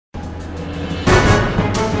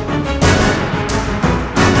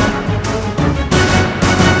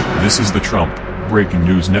This is the Trump Breaking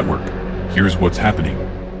News Network. Here's what's happening.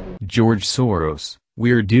 George Soros,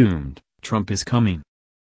 we're doomed, Trump is coming.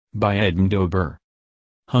 By Edmund Ober.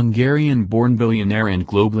 Hungarian-born billionaire and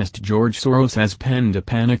globalist George Soros has penned a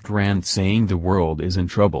panicked rant saying the world is in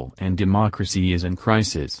trouble and democracy is in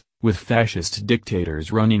crisis, with fascist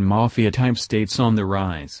dictators running mafia-type states on the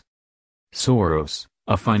rise. Soros,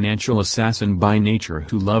 a financial assassin by nature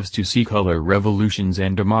who loves to see color revolutions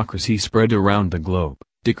and democracy spread around the globe,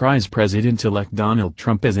 decries President-elect Donald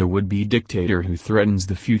Trump as a would-be dictator who threatens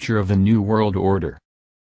the future of the New World Order.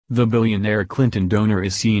 The billionaire Clinton donor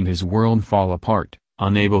is seeing his world fall apart,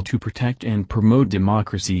 unable to protect and promote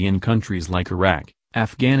democracy in countries like Iraq,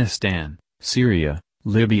 Afghanistan, Syria,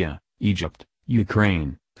 Libya, Egypt,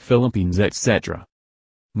 Ukraine, Philippines etc.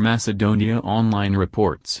 Macedonia Online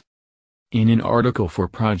reports. In an article for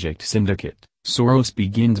Project Syndicate, Soros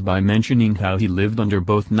begins by mentioning how he lived under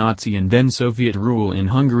both Nazi and then Soviet rule in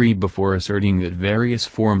Hungary before asserting that various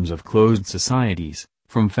forms of closed societies,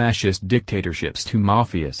 from fascist dictatorships to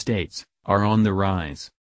mafia states, are on the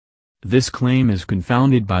rise. This claim is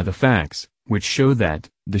confounded by the facts, which show that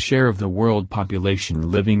the share of the world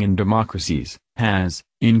population living in democracies has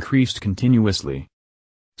increased continuously.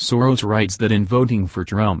 Soros writes that in voting for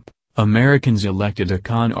Trump, Americans elected a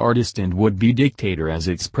con artist and would-be dictator as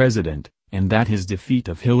its president, and that his defeat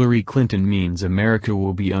of Hillary Clinton means America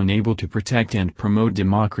will be unable to protect and promote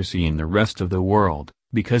democracy in the rest of the world,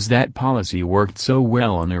 because that policy worked so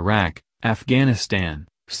well in Iraq, Afghanistan,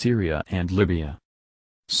 Syria and Libya.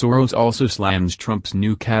 Soros also slams Trump's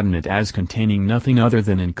new cabinet as containing nothing other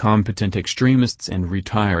than incompetent extremists and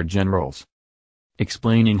retired generals.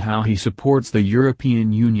 Explaining how he supports the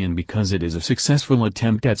European Union because it is a successful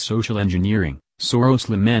attempt at social engineering, Soros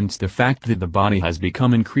laments the fact that the body has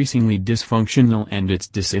become increasingly dysfunctional and its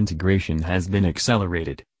disintegration has been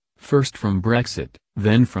accelerated, first from Brexit,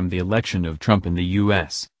 then from the election of Trump in the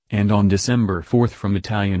U.S., and on December 4 from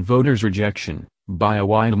Italian voters' rejection, by a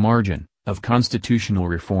wide margin, of constitutional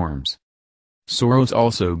reforms. Soros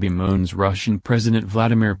also bemoans Russian President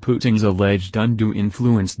Vladimir Putin's alleged undue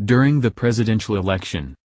influence during the presidential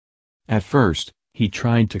election. At first, he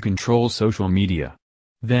tried to control social media.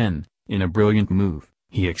 Then, in a brilliant move,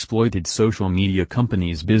 he exploited social media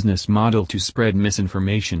companies' business model to spread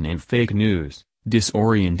misinformation and fake news,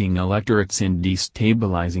 disorienting electorates and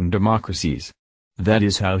destabilizing democracies. That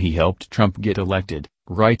is how he helped Trump get elected,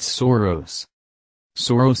 writes Soros.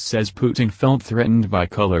 Soros says Putin felt threatened by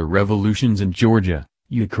color revolutions in Georgia,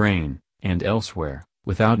 Ukraine, and elsewhere,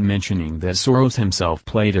 without mentioning that Soros himself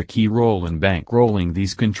played a key role in bankrolling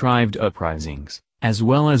these contrived uprisings, as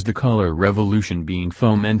well as the color revolution being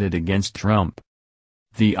fomented against Trump.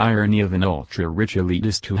 The irony of an ultra-rich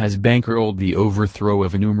elitist who has bankrolled the overthrow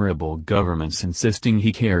of innumerable governments insisting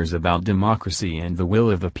he cares about democracy and the will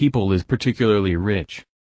of the people is particularly rich.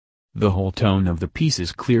 The whole tone of the piece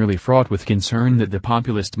is clearly fraught with concern that the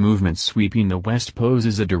populist movement sweeping the West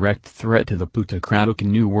poses a direct threat to the plutocratic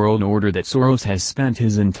New World Order that Soros has spent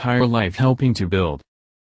his entire life helping to build.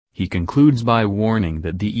 He concludes by warning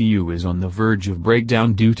that the EU is on the verge of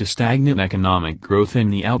breakdown due to stagnant economic growth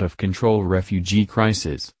and the out-of-control refugee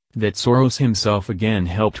crisis, that Soros himself again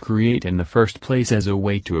helped create in the first place as a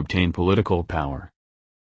way to obtain political power.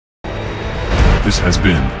 This has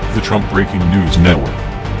been the Trump Breaking News Network.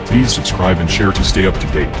 Please subscribe and share to stay up to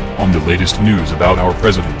date on the latest news about our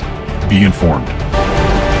president. Be informed.